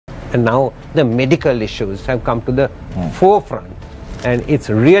And now the medical issues have come to the forefront, and it's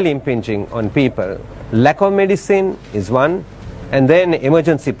really impinging on people. Lack of medicine is one, and then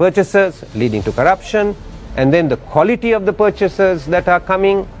emergency purchases leading to corruption, and then the quality of the purchases that are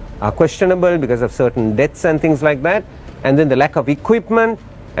coming are questionable because of certain deaths and things like that, and then the lack of equipment,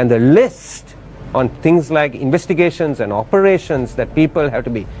 and the list on things like investigations and operations that people have to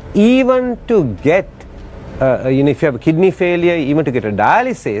be, even to get if you have a kidney failure, even to get a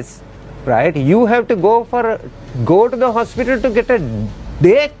dialysis, right, you have to go to the hospital to get a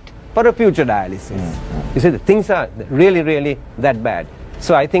date for a future dialysis. You see, the things are really that bad.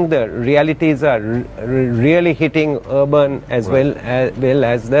 So I think the realities are really hitting urban as well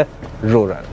as the rural.